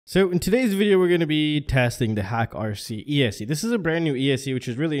So in today's video, we're going to be testing the Hakcrc ESC. This is a brand new ESC, which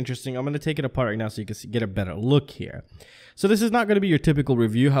is really interesting. I'm going to take it apart right now so you can get a better look here. So this is not going to be your typical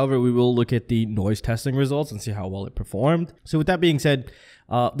review. However, we will look at the noise testing results and see how well it performed. So with that being said,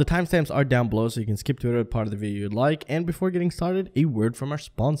 the timestamps are down below, so you can skip to whatever part of the video you'd like. And before getting started, a word from our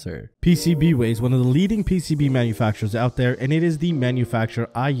sponsor. PCBWay is one of the leading PCB manufacturers out there, and it is the manufacturer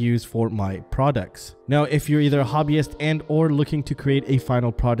I use for my products. Now, if you're either a hobbyist and or looking to create a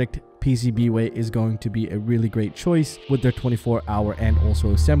final product, PCBWay is going to be a really great choice with their 24-hour and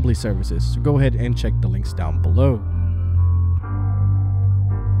also assembly services. So go ahead and check the links down below.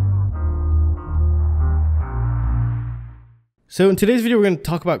 So in today's video, we're going to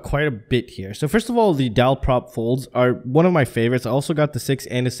talk about quite a bit here. So first of all, the Dalrc prop folds are one of my favorites. I also got the 6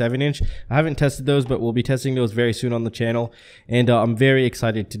 and a 7-inch. I haven't tested those, but we'll be testing those very soon on the channel. And I'm very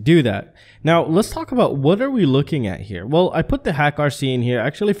excited to do that. Now, let's talk about what are we looking at here. Well, I put the Hakcrc in here. I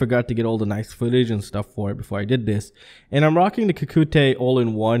actually forgot to get all the nice footage and stuff for it before I did this. And I'm rocking the Hakcrc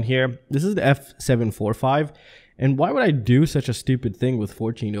all-in-one here. This is the F745. And why would I do such a stupid thing with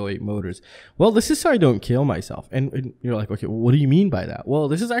 1408 motors? Well, this is so I don't kill myself. And you're like, okay, well, what do you mean by that? Well,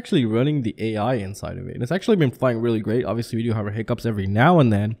 this is actually running the AI inside of it. And it's actually been flying really great. Obviously, we do have our hiccups every now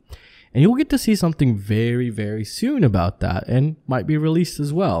and then. And you'll get to see something very, very soon about that and might be released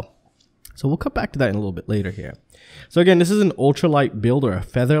as well. So we'll come back to that in a little bit later here. So again, this is an ultralight build or a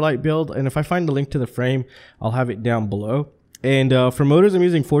FeatherLite build. And if I find the link to the frame, I'll have it down below. And for motors, I'm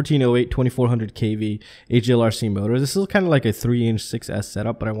using 1408 2400 kV HGLRC motors. This is kind of like a 3-inch 6S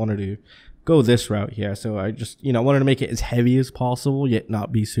setup, but I wanted to go this route here. So I just, wanted to make it as heavy as possible, yet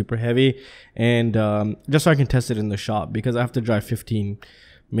not be super heavy. And just so I can test it in the shop, because I have to drive 15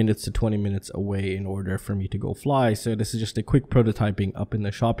 minutes to 20 minutes away in order for me to go fly. So this is just a quick prototyping up in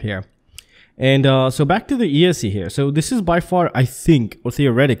the shop here. And so back to the ESC here. So this is by far, I think, or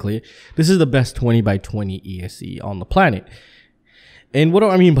theoretically, this is the best 20x20 ESC on the planet. And what do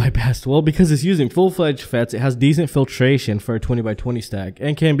I mean by best? Well, because it's using full-fledged FETs, it has decent filtration for a 20x20 stack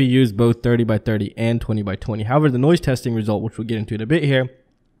and can be used both 30x30 and 20x20. However, the noise testing result, which we'll get into in a bit here,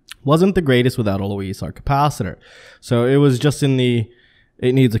 wasn't the greatest without a low ESR capacitor. So it was just in the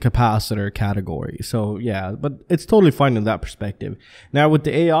it needs a capacitor category. So yeah, but it's totally fine in that perspective. Now with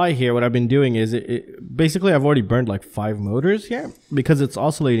the AI here, what I've been doing is basically I've already burned like 5 motors here because it's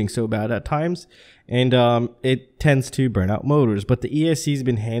oscillating so bad at times. And it tends to burn out motors, but the ESC has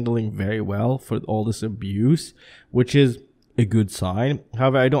been handling very well for all this abuse, which is a good sign.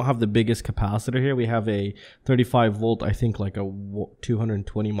 However, I don't have the biggest capacitor here. We have a 35 volt, I think like a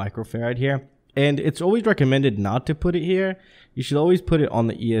 220 microfarad here. And it's always recommended not to put it here. You should always put it on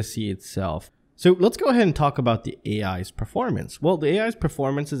the ESC itself. So let's go ahead and talk about the AI's performance. Well, the AI's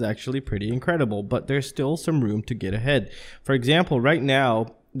performance is actually pretty incredible, but there's still some room to get ahead. For example, right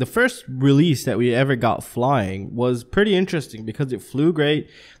now, the first release that we ever got flying was pretty interesting because it flew great.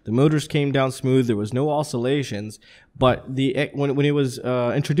 The motors came down smooth. There was no oscillations. But when it was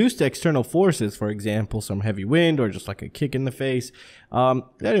introduced to external forces, for example, some heavy wind or just like a kick in the face, then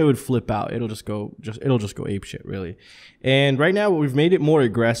it would flip out. It'll just go apeshit, really. And right now we've made it more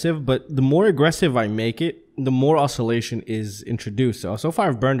aggressive, but the more aggressive I make it, the more oscillation is introduced. So far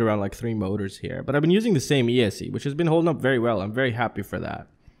I've burned around like 3 motors here, but I've been using the same ESC, which has been holding up very well. I'm very happy for that.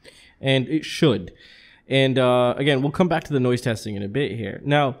 And it should. And again, we'll come back to the noise testing in a bit here.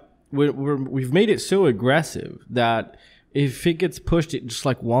 Now, we've made it so aggressive that if it gets pushed, it just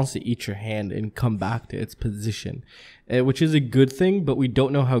like wants to eat your hand and come back to its position, which is a good thing, but we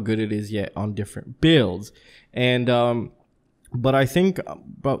don't know how good it is yet on different builds. And but I think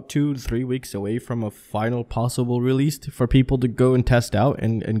about 2 to 3 weeks away from a final possible release for people to go and test out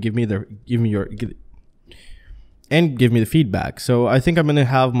and give me the feedback. So I think I'm going to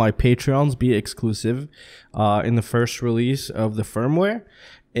have my Patreons be exclusive in the first release of the firmware.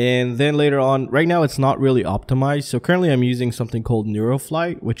 And then later on, right now it's not really optimized. So currently I'm using something called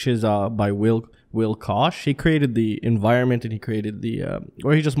NeuroFlight, which is by Will Kosh. He created the environment and he created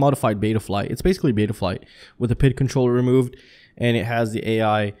or he just modified Betaflight. It's basically Betaflight with a PID controller removed, and it has the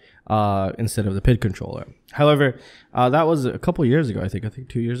AI instead of the PID controller. However, that was a couple years ago, I think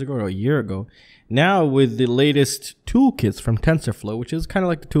 2 years ago or a year ago. Now with the latest toolkits from TensorFlow, which is kind of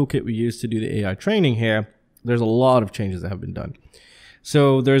like the toolkit we use to do the AI training here, there's a lot of changes that have been done.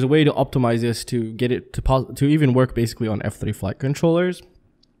 So there's a way to optimize this to get it to even work basically on F3 flight controllers.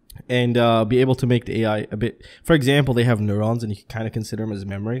 and be able to make the AI a bit, for example, they have neurons and you can kind of consider them as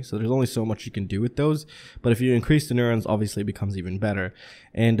memory. So there's only so much you can do with those. But if you increase the neurons, obviously it becomes even better.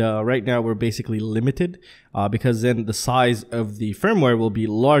 And right now we're basically limited because then the size of the firmware will be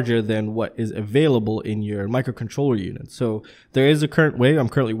larger than what is available in your microcontroller unit. So there is a current way, I'm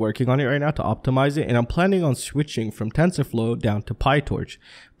currently working on it right now to optimize it. And I'm planning on switching from TensorFlow down to PyTorch.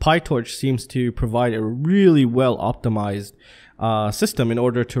 PyTorch seems to provide a really well optimized system in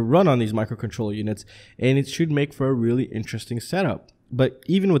order to run on these microcontroller units, and it should make for a really interesting setup. But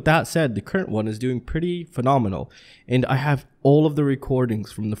even with that said, the current one is doing pretty phenomenal, and I have all of the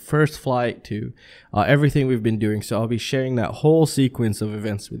recordings from the first flight to everything we've been doing, so I'll be sharing that whole sequence of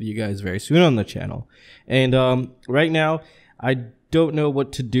events with you guys very soon on the channel. And right now I don't know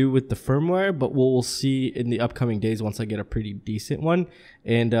what to do with the firmware, but we'll see in the upcoming days once I get a pretty decent one.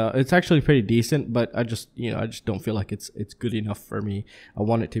 And it's actually pretty decent, but I just don't feel like it's good enough for me. I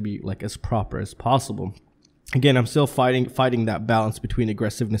want it to be like as proper as possible. Again, I'm still fighting that balance between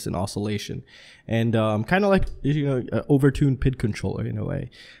aggressiveness and oscillation, and kind of like an overtuned PID controller in a way.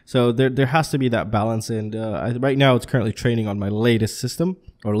 So there has to be that balance, and right now it's currently training on my latest system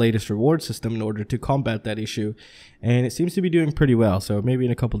or latest reward system in order to combat that issue, and it seems to be doing pretty well. So maybe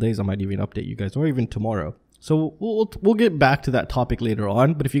in a couple days I might even update you guys, or even tomorrow. So we'll get back to that topic later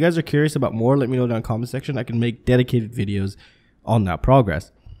on. But if you guys are curious about more, let me know down in the comment section. I can make dedicated videos on that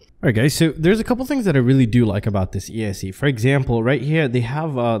progress. Alright guys, so there's a couple things that I really do like about this ESC. For example, right here they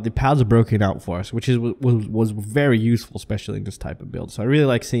have the pads broken out for us, which was very useful, especially in this type of build. So I really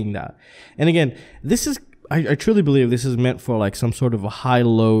like seeing that. And again, this is I truly believe this is meant for like some sort of a high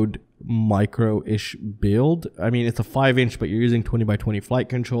load micro-ish build. I mean, it's a 5-inch, but you're using 20x20 flight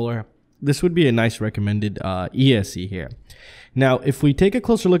controller. This would be a nice recommended ESC here. Now, if we take a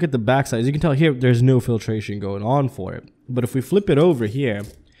closer look at the backside, as you can tell here, there's no filtration going on for it. But if we flip it over here,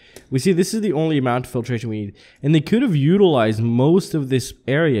 we see this is the only amount of filtration we need. And they could have utilized most of this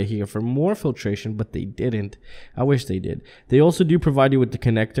area here for more filtration, but they didn't. I wish they did. They also do provide you with the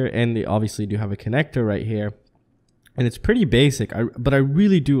connector, and they obviously do have a connector right here. And it's pretty basic, but I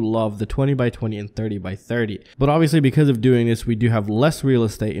really do love the 20x20 and 30x30. But obviously because of doing this, we do have less real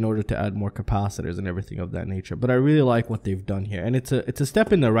estate in order to add more capacitors and everything of that nature. But I really like what they've done here, and it's a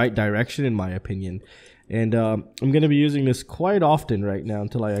step in the right direction in my opinion. And I'm going to be using this quite often right now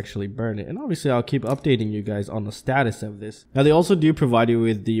until I actually burn it. And obviously I'll keep updating you guys on the status of this. Now they also do provide you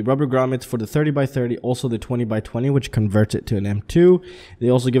with the rubber grommets for the 30x30, also the 20x20, which converts it to an M2. They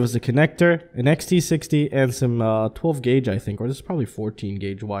also give us a connector, an XT60, and some 12 gauge I think, or this is probably 14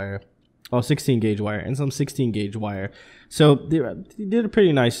 gauge wire. Oh, 16 gauge wire and some 16 gauge wire. So they did a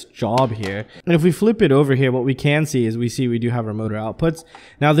pretty nice job here. And if we flip it over here, what we can see is we do have our motor outputs.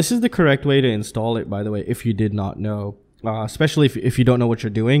 Now this is the correct way to install it, by the way, if you did not know. Especially if you don't know what you're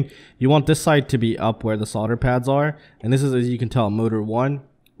doing. You want this side to be up where the solder pads are. And this is, as you can tell, motor 1,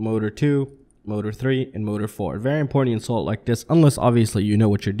 motor 2, motor 3, and motor 4. Very important to install it like this, unless obviously you know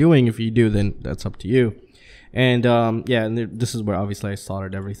what you're doing. If you do, then that's up to you. And yeah, and this is where obviously I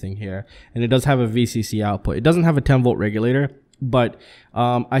soldered everything here, and it does have a VCC output. It doesn't have a 10 volt regulator, but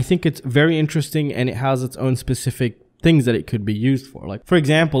I think it's very interesting, and it has its own specific things that it could be used for. Like for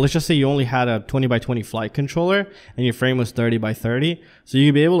example, let's just say you only had a 20x20 flight controller and your frame was 30x30, so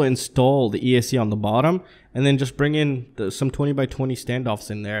you'd be able to install the ESC on the bottom and then just bring in some 20x20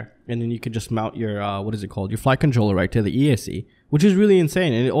 standoffs in there, and then you could just mount your what is it called, your flight controller right to the ESC, which is really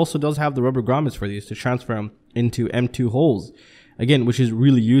insane. And it also does have the rubber grommets for these to transfer them into M2 holes, again, which is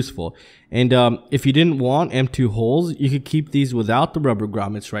really useful. And if you didn't want M2 holes, you could keep these without the rubber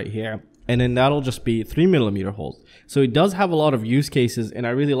grommets right here, and then that'll just be 3mm holes. So it does have a lot of use cases, and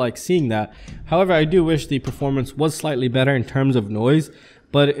I really like seeing that. However, I do wish the performance was slightly better in terms of noise,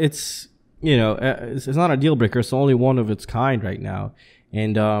 but it's, you know, it's not a deal breaker. It's only one of its kind right now,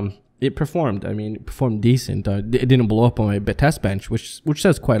 and it performed. I mean, it performed decent. It didn't blow up on my test bench, which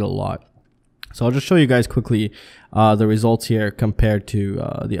says quite a lot. So I'll just show you guys quickly the results here compared to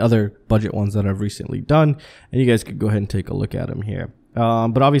the other budget ones that I've recently done, and you guys could go ahead and take a look at them here.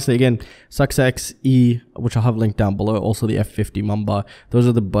 But obviously, again, Hakcrc E, which I'll have linked down below, also the F50 Mamba. Those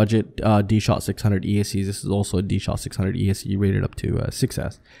are the budget D-Shot 600 ESCs. This is also a D-Shot 600 ESC rated up to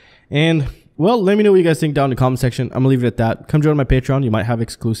 6S. And well, let me know what you guys think down in the comment section. I'm gonna leave it at that. Come join my Patreon. You might have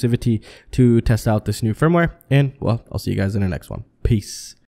exclusivity to test out this new firmware. And well, I'll see you guys in the next one. Peace.